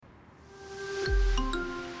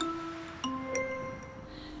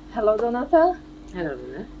Hello, Donata. Hello,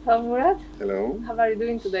 Luna. Hello, Murat. Hello. How are you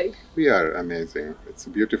doing today? We are amazing. It's a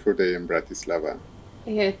beautiful day in Bratislava.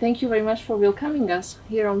 Yeah, thank you very much for welcoming us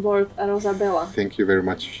here on board Rosabella. Thank you very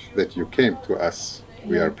much that you came to us.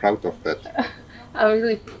 We Yeah. are proud of that. A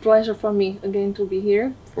really pleasure for me again to be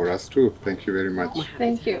here. For us too. Thank you very much. We're happy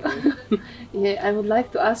Thank to you. have Yeah, I would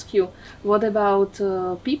like to ask you, what about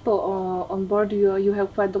people on board? You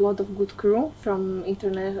have quite a lot of good crew from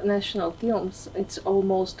international teams. It's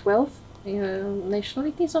almost 12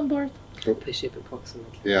 nationalities on board. Per ship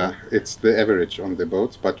approximately. Yeah, it's the average on the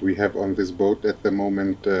boats, but we have on this boat at the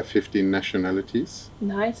moment 15 nationalities.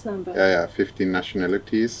 Nice number. Yeah, 15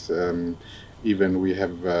 nationalities. Even we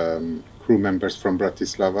have crew members from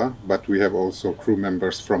Bratislava, but we have also crew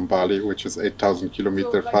members from Bali, which is 8,000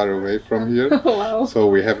 kilometers far away from here. Wow. So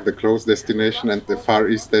we have the close destination and the far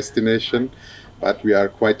east destination, but we are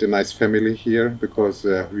quite a nice family here because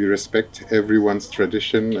we respect everyone's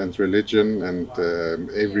tradition and religion and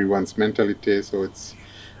everyone's mentality. So it's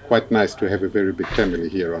quite nice to have a very big family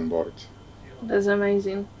here on board. That's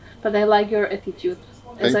amazing. But I like your attitude.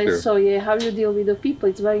 As Thank I you. saw, yeah, how you deal with the people,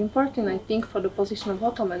 it's very important, I think, for the position of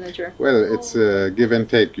hotel manager. Well, it's a give and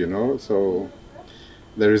take, So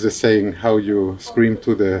there is a saying, how you scream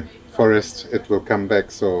to the forest, it will come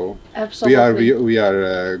back. So Absolutely. we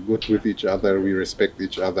are good with each other, we respect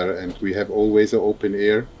each other, and we have always an open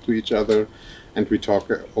ear to each other, and we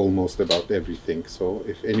talk almost about everything. So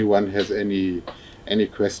if anyone has any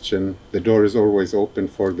question, the door is always open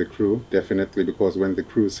for the crew, definitely, because when the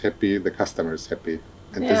crew is happy, the customer is happy.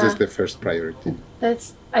 And this is Yeah. the first priority.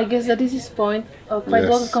 I guess that is his point. Quite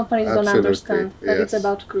a lot of Yes, companies don't absolutely, understand that it's yes.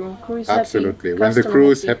 about crew. Crew is Absolutely. happy. When the customer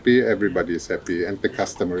crew is happy, everybody is happy, and the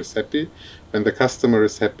customer is happy. When the customer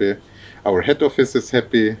is happy, our head office is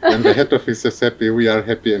happy. When the head office is happy, we are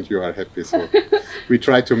happy, and you are happy. So we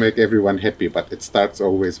try to make everyone happy, but it starts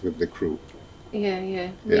always with the crew. Yeah.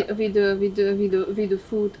 Yeah. We do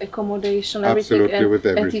food, accommodation, everything, Absolutely, and with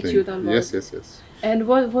everything. attitude on board. Yes. And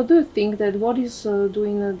what do you think that what is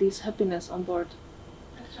doing this happiness on board?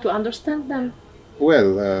 To understand them?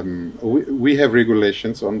 Well, we have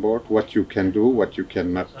regulations on board, what you can do, what you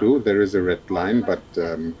cannot do. There is a red line, but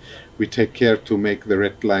we take care to make the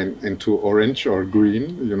red line into orange or green,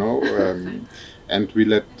 and we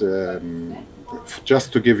let,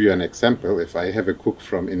 just to give you an example, if I have a cook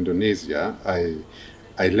from Indonesia,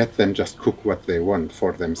 I let them just cook what they want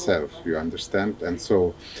for themselves, you understand? And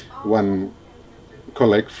so one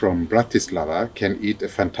colleague from Bratislava can eat a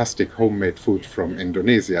fantastic homemade food from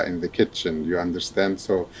Indonesia in the kitchen, you understand?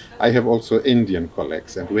 So I have also Indian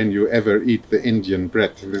colleagues, and when you ever eat the Indian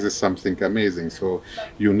bread, this is something amazing. So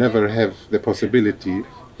you never have the possibility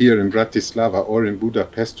here in Bratislava or in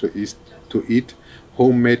Budapest to eat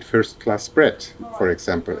homemade first-class bread, for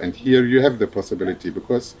example. And here you have the possibility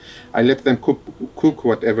because I let them cook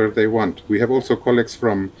whatever they want. We have also colleagues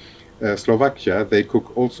from Slovakia. They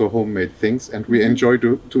cook also homemade things, and we enjoy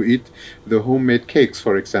to eat the homemade cakes,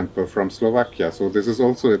 for example, from Slovakia. So this is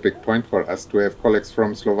also a big point for us to have colleagues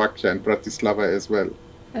from Slovakia and Bratislava as well.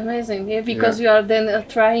 Amazing, yeah, because you are then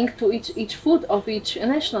trying to each food of each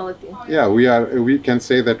nationality. Yeah, we can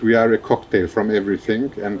say that we are a cocktail from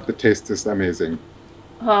everything, and the taste is amazing.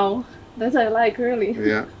 Wow, that I like really.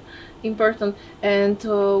 Yeah. Important. And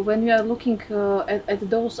when you are looking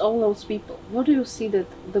at all those people, what do you see that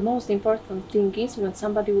the most important thing is when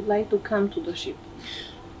somebody would like to come to the ship?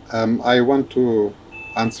 I want to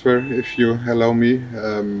answer, if you allow me.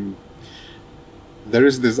 There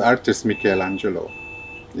is this artist Michelangelo,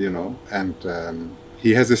 and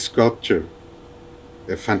he has a sculpture,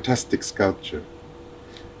 a fantastic sculpture.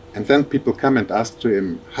 And then people come and ask to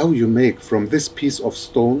him, how you make from this piece of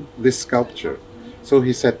stone this sculpture? So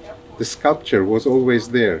he said, the sculpture was always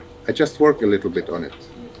there. I just work a little bit on it.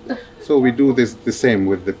 So we do this the same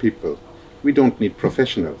with the people. We don't need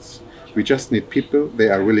professionals. We just need people, they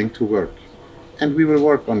are willing to work. And we will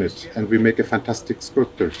work on it, and we make a fantastic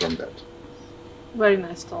sculpture from that. Very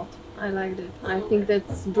nice thought. I like that. I think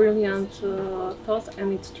that's brilliant thought,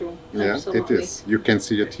 and it's true. Yeah, Absolutely. it is. You can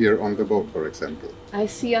see it here on the boat, for example. I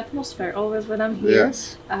see atmosphere always when I'm here.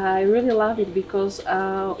 Yes. I really love it because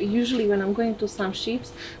usually when I'm going to some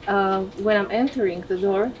ships, when I'm entering the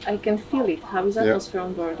door, I can feel it. How is atmosphere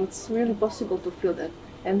on board? It's really possible to feel that.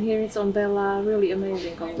 And here it's on Bella, really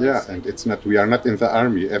amazing always. Yeah, and we are not in the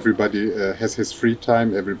army. Everybody has his free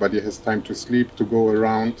time. Everybody has time to sleep, to go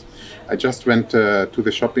around. I just went to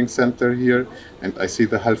the shopping center here, and I see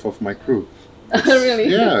the half of my crew. Really?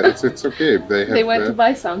 Yeah, it's okay. They went to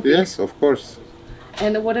buy something. Yes, of course.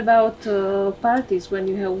 And what about parties when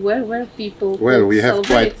you have where people? Well, we have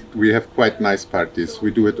celebrate? quite nice parties.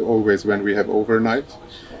 We do it always when we have overnight,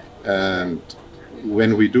 And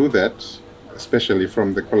when we do that, especially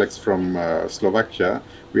from the colleagues from Slovakia,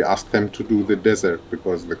 we ask them to do the dessert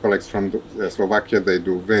because the colleagues from Slovakia, they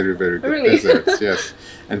do very, very good Really? desserts. Yes.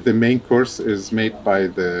 And the main course is made by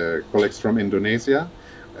the colleagues from Indonesia.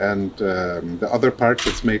 And the other part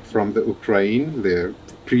is made from the Ukraine, the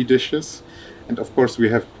pre-dishes. And of course, we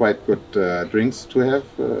have quite good drinks to have.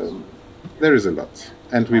 There is a lot.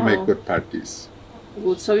 And we make Wow. good parties.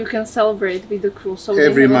 Good. So you can celebrate with the crew. So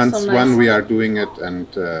Every they have month, also nice... one we are doing it, and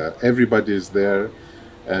everybody is there.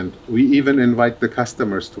 And we even invite the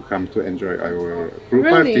customers to come to enjoy our crew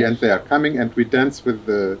party, Really? and they are coming, and we dance with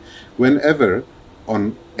the whenever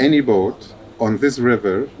on any boat on this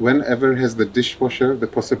river, whenever has the dishwasher the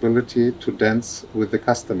possibility to dance with the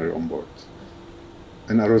customer on board.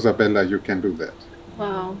 In Arosabella, you can do that.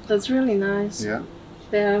 Wow, that's really nice. Yeah.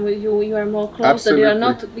 There, you are more close. That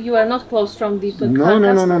you are not close from the No,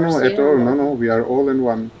 customers. at Yeah. all. No. We are all in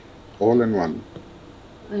one. All in one.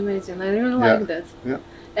 Amazing. I really Yeah. like that. Yeah.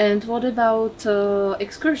 And what about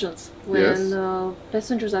excursions? When Yes.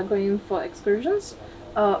 Passengers are going for excursions,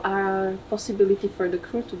 are possibility for the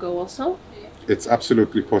crew to go also? It's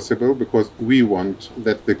absolutely possible because we want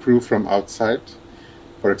that the crew from outside,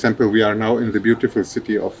 for example, we are now in the beautiful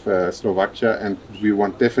city of Slovakia, and we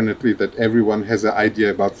want definitely that everyone has an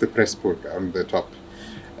idea about the Pressburg on the top.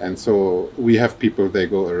 And so we have people, they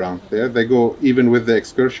go around there. They go even with the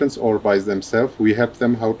excursions or by themselves. We help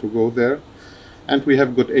them how to go there. And we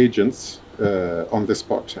have good agents on the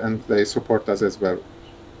spot, and they support us as well.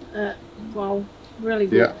 Wow, really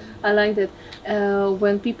good. Yeah. I like that.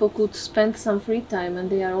 When people could spend some free time and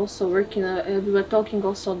they are also working, we were talking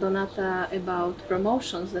also, Donata, about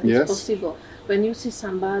promotions, that Yes. it's possible. When you see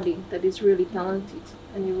somebody that is really talented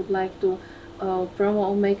and you would like to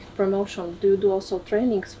make promotion, do you do also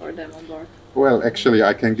trainings for them on board? Well, actually,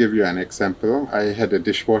 I can give you an example. I had a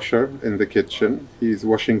dishwasher in the kitchen. He's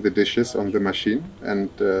washing the dishes on the machine, and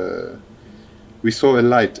we saw a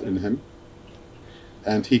light in him.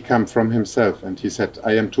 And he came from himself, and he said,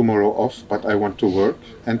 I am tomorrow off, but I want to work.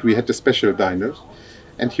 And we had a special diner,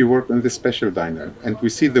 and he worked in this special diner. And we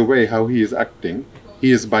see the way how he is acting.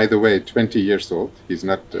 He is, by the way, 20 years old. He's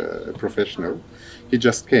not a professional. He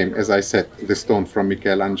just came, as I said, the stone from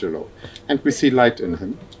Michelangelo. And we see light in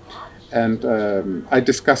him. And I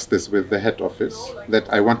discussed this with the head office, that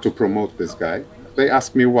I want to promote this guy. They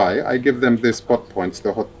ask me why. I give them the spot points,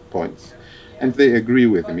 the hot points. And they agree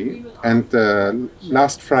with me. And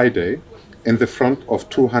last Friday, in the front of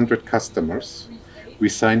 200 customers, we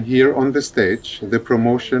sign here on the stage the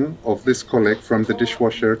promotion of this colleague from the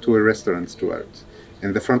dishwasher to a restaurant steward,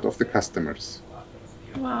 in the front of the customers.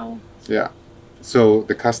 Wow. Yeah. So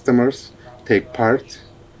the customers take part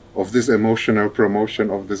of this emotional promotion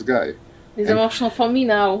of this guy. It's And- emotional for me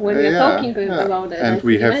now when we are talking about that. And I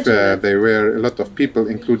we can have, imagine that. there were a lot of people,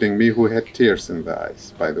 including me, who had tears in the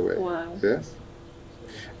eyes, by the way. Wow, Yes.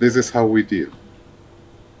 This is how we deal.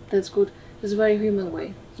 that's good. It's a very human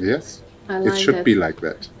way. Yes. I It like should that. be like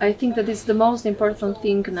that. I think that is the most important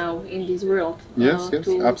thing now in this world. Yes, yes,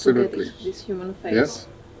 to absolutely. get this human face Yes.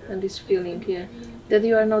 and this feeling, yeah. That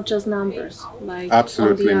you are not just numbers, like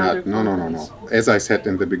Absolutely all the other not. No. companies. As I said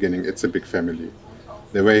in the beginning, it's a big family.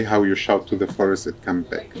 The way how you shout to the forest, it comes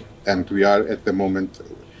back. And we are at the moment,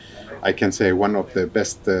 I can say, one of the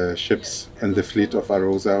best ships in the fleet of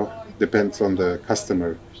Arosa. Depends on the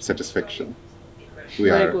customer satisfaction.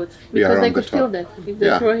 Very good. We are Because they on the could feel top. that. If the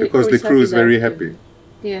Yeah, crew, because the crew is they're very happy.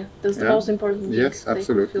 Yeah, that's the Yeah. most important thing. Yes, They could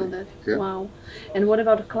absolutely. feel that. Yeah. Wow. And what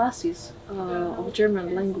about the classes of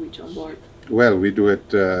German language on board? Well, we do it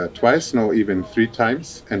twice, no, even 3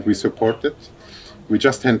 times, and we support it. We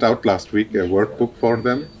just hand out last week a workbook for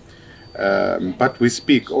them. But we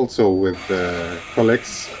speak also with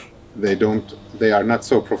colleagues. They are not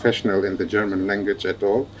so professional in the German language at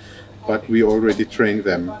all, but we already train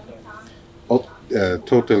them.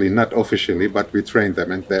 Totally not officially, but we train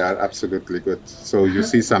them, and they are absolutely good. So you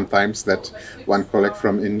see sometimes that one colleague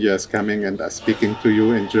from India is coming and speaking to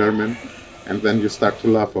you in German, and then you start to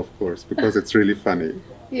laugh, of course, because it's really funny.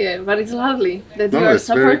 Yeah, but it's lovely that No, you are it's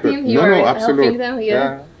very good. supporting, you No, are no, helping absolute. them. Yeah.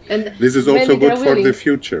 Yeah. And This is many also they're good for the willing.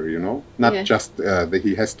 future, you know. Not Yeah. just that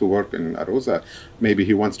he has to work in Arosa. Maybe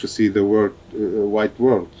he wants to see the wide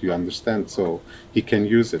world. You understand? So he can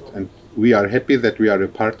use it, and we are happy that we are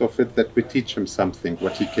a part of it. That we teach him something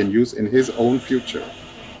what he can use in his own future.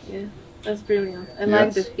 Yeah, that's brilliant. I like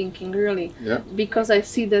Yes. that thinking, really. Yeah, Because I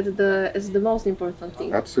see that as the most important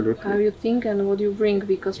thing. How absolutely. you think and what you bring,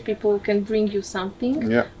 because people can bring you something,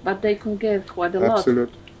 Yeah, but they can get quite a lot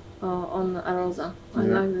absolutely. on Arosa. I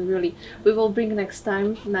Yeah. like it really. We will bring next time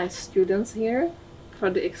nice students here for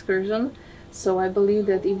the excursion. So I believe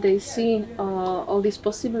that if they see all this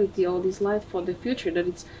possibility, all this light for the future, that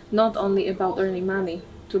it's not only about earning money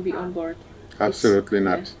to be on board. Absolutely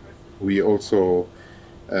not. Yeah. We also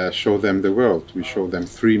show them the world. We show them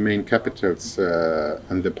 3 main capitals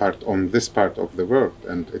on this part of the world,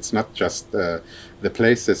 and it's not just the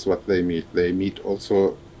places what they meet. They meet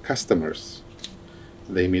also customers.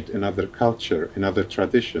 They meet another culture, another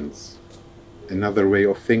traditions, another way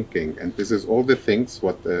of thinking, and this is all the things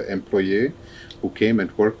what the employee who came and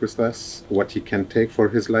worked with us, what he can take for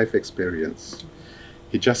his life experience.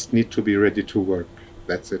 He just need to be ready to work.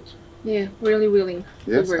 That's it. Yeah, really willing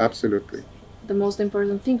Yes, to work. absolutely. The most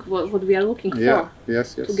important thing, what we are looking Yeah, for,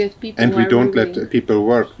 yes. to get people. And who we are don't willing. let people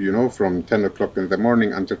work, from 10 o'clock in the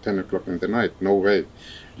morning until 10 o'clock in the night. No way.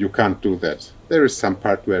 You can't do that. There is some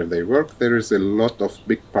part where they work. There is a lot of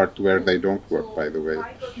big part where they don't work, by the way.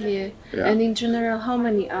 Yeah. Yeah. And in general, how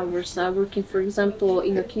many hours are working, for example,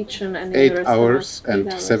 in a kitchen and in 8 a restaurant? hours 8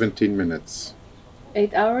 and hours. 17 minutes.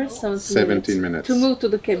 8 hours, 17 minutes. To move to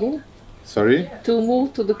the cabin? Sorry? To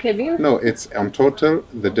move to the cabin? No, it's on total,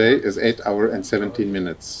 the day is 8 hours and 17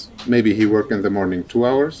 minutes. Maybe he work in the morning 2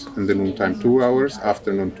 hours, in the noontime 2 hours,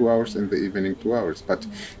 afternoon 2 hours, in the evening 2 hours. But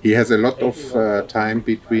he has a lot of time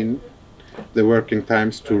between the working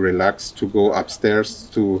times to relax, to go upstairs,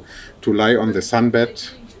 to lie on the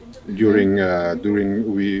sunbed during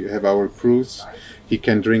we have our cruise. He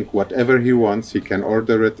can drink whatever he wants. He can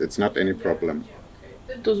order it. It's not any problem.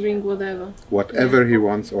 To drink whatever. Whatever he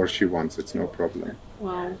wants or she wants, it's no problem.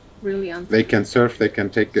 Wow, brilliant. They can surf. They can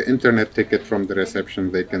take the internet ticket from the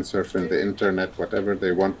reception. They can surf in the internet. Whatever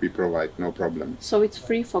they want, we provide. No problem. So it's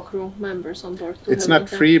free for crew members on board? To It's have not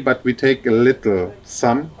internet? free, but we take a little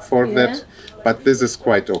sum for Yeah. that. But this is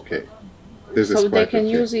quite okay. This is So quite they can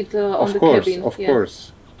okay. use it on Of the course, cabin? of Yeah.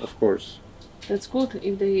 course, of course. That's good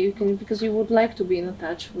if you can, because you would like to be in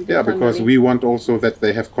touch with Yeah, your because family. we want also that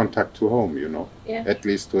they have contact to home, Yeah. at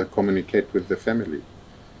least to communicate with the family.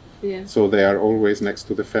 Yeah. So they are always next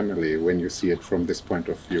to the family when you see it from this point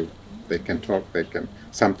of view. They can talk,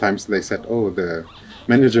 sometimes they said, oh, the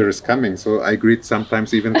manager is coming, so I greet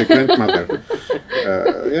sometimes even the grandmother.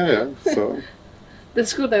 So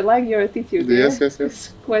That's good. I like your attitude. Yes, yeah? yes, yes.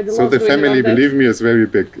 It's quite a So lot the going family, on there. believe me, is very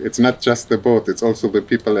big. It's not just the boat, it's also the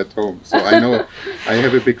people at home. So I know I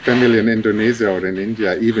have a big family in Indonesia or in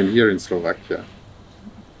India, even here in Slovakia.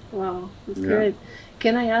 Wow, that's Yeah. great.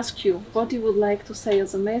 Can I ask you what you would like to say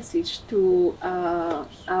as a message to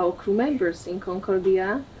our crew members in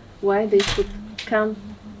Concordia, why they should come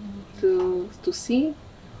to see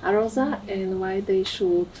Arosa and why they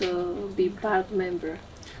should be part member?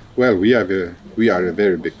 Well, we are a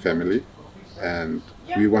very big family, and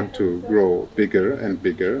we want to grow bigger and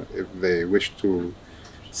bigger. If they wish to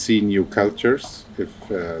see new cultures, if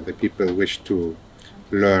the people wish to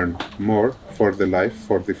learn more for the life,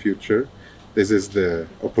 for the future, this is the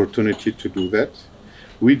opportunity to do that.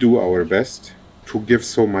 We do our best to give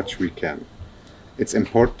so much we can. It's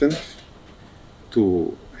important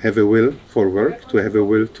to have a will for work, to have a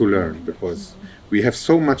will to learn, because we have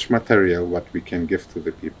so much material what we can give to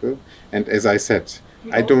the people. And as I said,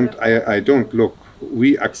 I don't look.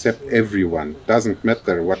 We accept everyone. Doesn't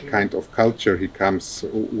matter what kind of culture he comes,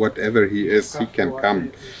 whatever he is, he can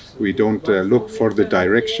come. We don't look for the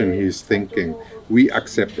direction he's thinking. We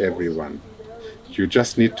accept everyone. You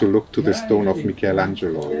just need to look to the stone of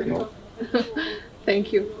Michelangelo,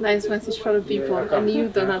 Thank you. Nice message for the people. And you,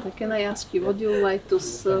 Donata, can I ask you, what do you like to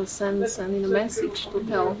send in a message to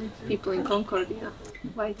tell people in Concordia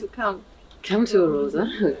why to come? Come to Arosa.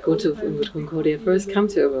 Go to Concordia first. Come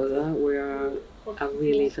to Arosa. We're a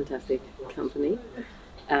really fantastic company.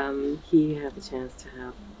 Here you have the chance to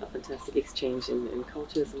have a fantastic exchange in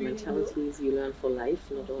cultures and mentalities. You learn for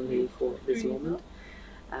life, not only for this moment.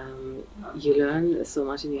 You learn so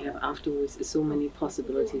much, and you have afterwards so many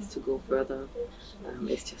possibilities to go further.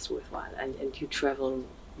 It's just worthwhile, and you travel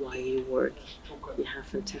while you work. You have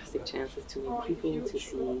fantastic chances to meet people, to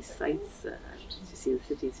see sights, to see the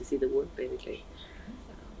cities, to see the work, basically.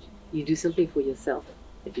 You do something for yourself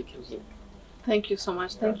if you come here. Thank you so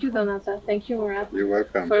much. Thank you, Donata. Thank you, Murat, You're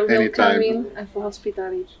welcome. for Anytime. welcoming and for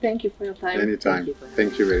hospitality. Thank you for your time. Anytime. Thank you.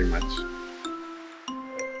 Thank you very much.